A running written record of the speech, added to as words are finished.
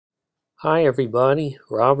Hi everybody,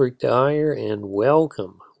 Robert Dyer, and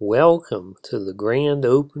welcome to the grand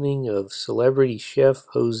opening of celebrity chef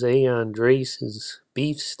José Andrés'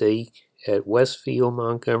 Beefsteak at Westfield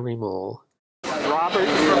Montgomery Mall. Robert,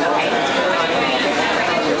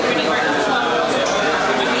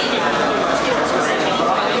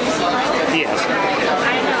 yes.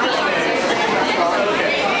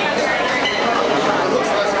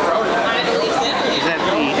 Is that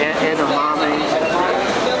the edamame?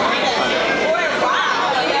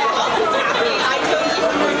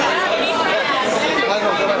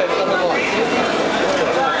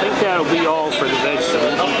 I think that'll be all for the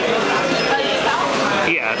vegetables.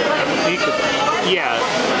 Yeah, you could. Yeah.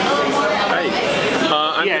 Hey,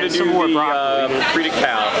 I'm going to do some more the broccoli. Frida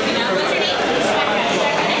cow.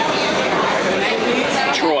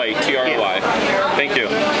 Troy, T-R-O-Y. Yeah. Thank you.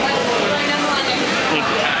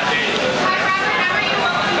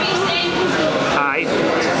 Hi.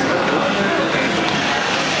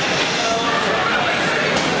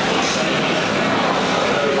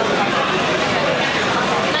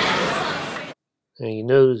 Now you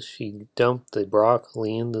notice she dumped the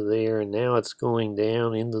broccoli into there, and now it's going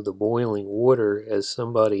down into the boiling water as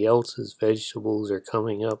somebody else's vegetables are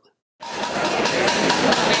coming up.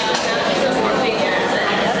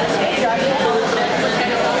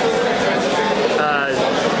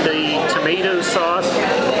 The tomato sauce.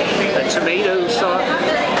 The tomato sauce.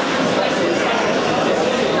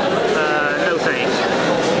 No thanks.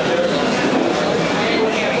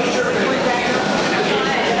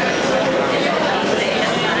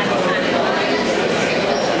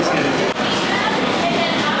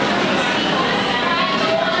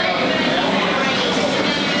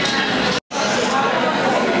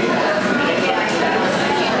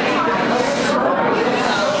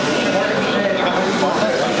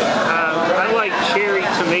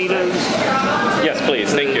 Yes,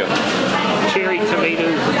 please. Thank you. Cherry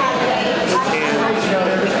tomatoes.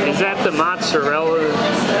 And is that the mozzarella?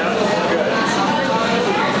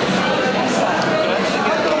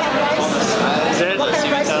 Is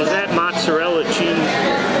that mozzarella cheese?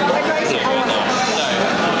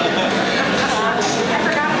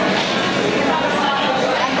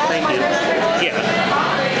 Thank you. Yeah.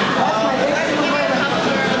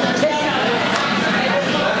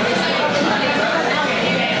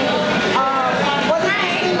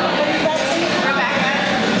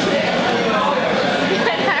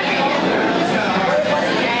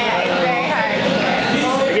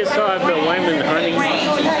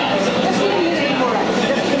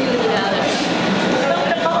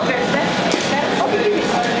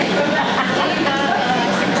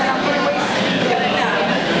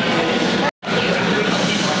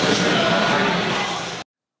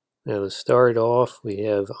 Now to start off, we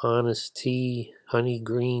have Honest Tea Honey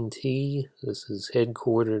Green Tea. This is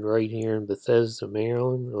headquartered right here in Bethesda,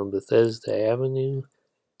 Maryland, on Bethesda Avenue,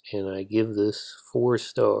 and I give this 4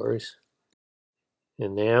 stars.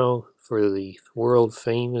 And now for the world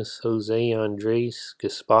famous José Andrés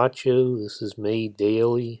gazpacho. This is made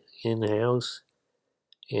daily in-house,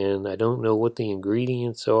 and I don't know what the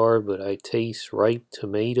ingredients are, but I taste ripe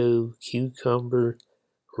tomato, cucumber,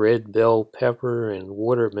 red bell pepper, and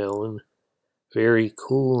watermelon. Very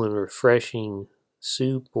cool and refreshing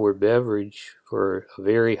soup or beverage for a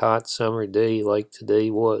very hot summer day like today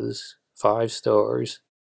was. 5 stars.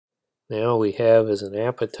 Now we have as an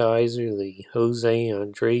appetizer the José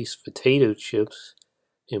Andrés potato chips,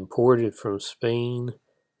 imported from Spain.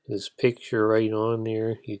 This picture right on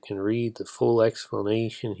there, you can read the full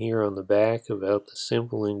explanation here on the back about the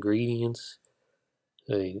simple ingredients.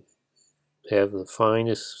 They have the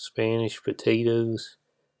finest Spanish potatoes,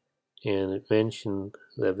 and it mentioned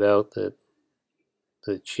about that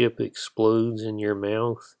the chip explodes in your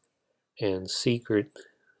mouth, and secret,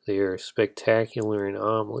 they are spectacular in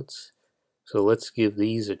omelets. So let's give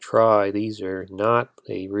these a try. These are not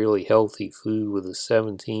a really healthy food with a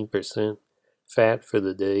 17% fat for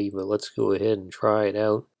the day, but let's go ahead and try it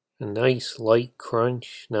out. A nice light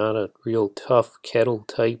crunch, not a real tough kettle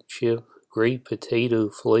type chip. Great potato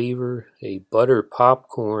flavor, a butter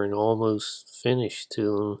popcorn almost finish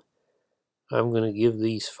to them. I'm going to give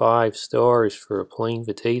these 5 stars for a plain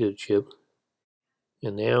potato chip.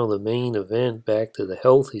 And now the main event, back to the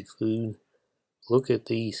healthy food. Look at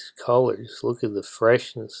these colors, look at the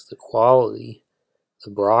freshness, the quality.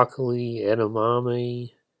 The broccoli,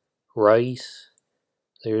 edamame, rice.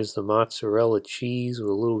 There's the mozzarella cheese with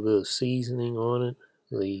a little bit of seasoning on it.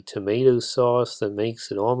 The tomato sauce that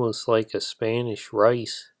makes it almost like a Spanish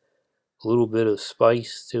rice. A little bit of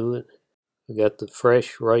spice to it. We got the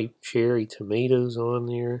fresh ripe cherry tomatoes on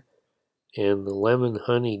there. and the lemon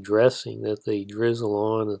honey dressing that they drizzle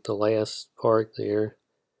on at the last part there.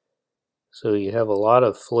 So you have a lot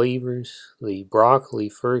of flavors. The broccoli,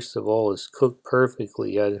 first of all, is cooked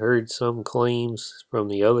perfectly. I'd heard some claims from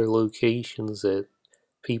the other locations that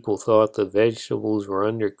people thought the vegetables were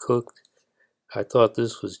undercooked. I thought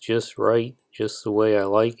this was just right, just the way I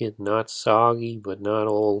like it. Not soggy, but not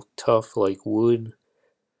all tough like wood.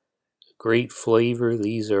 Great flavor.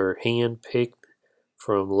 These are hand-picked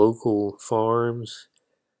from local farms.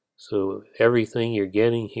 So everything you're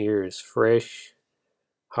getting here is fresh,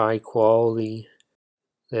 high quality.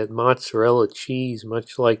 That mozzarella cheese,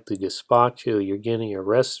 much like the gazpacho, you're getting a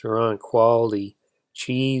restaurant quality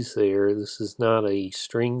cheese there. This is not a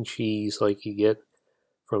string cheese like you get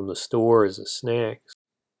from the store as a snack.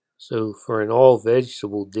 So for an all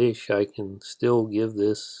vegetable dish, I can still give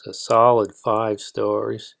this a solid 5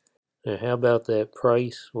 stars. Now how about that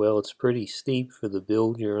price? Well, it's pretty steep for the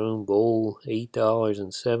build your own bowl,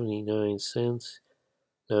 $8.79.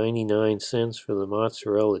 99 cents for the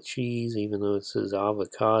mozzarella cheese, even though it says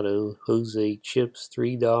avocado. Jose chips,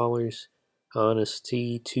 $3. Honest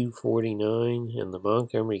tea, $2.49. And the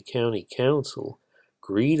Montgomery County Council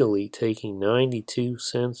greedily taking 92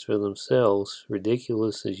 cents for themselves.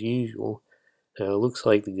 Ridiculous as usual. Now it looks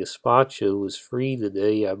like the gazpacho was free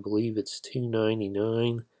today. I believe it's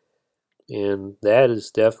 $2.99. And that is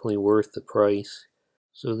definitely worth the price.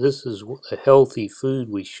 So this is a healthy food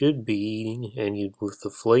we should be eating, and with the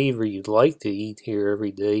flavor you'd like to eat here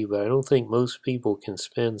every day, but I don't think most people can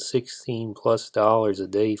spend $16+ a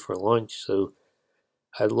day for lunch, so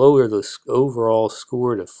I'd lower the overall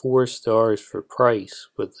score to 4 stars for price,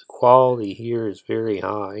 but the quality here is very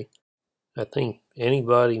high. I think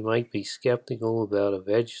anybody might be skeptical about a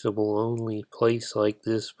vegetable-only place like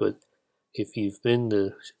this, but if you've been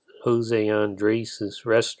to José Andrés'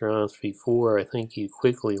 restaurants before, I think you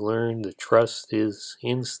quickly learn to trust his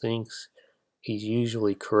instincts. He's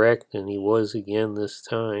usually correct, and he was again this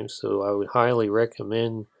time, so I would highly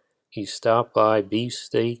recommend you stop by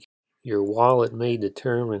Beefsteak. Your wallet may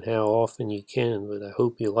determine how often you can, but I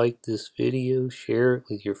hope you liked this video. Share it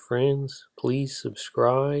with your friends. Please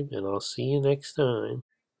subscribe, and I'll see you next time.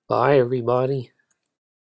 Bye, everybody.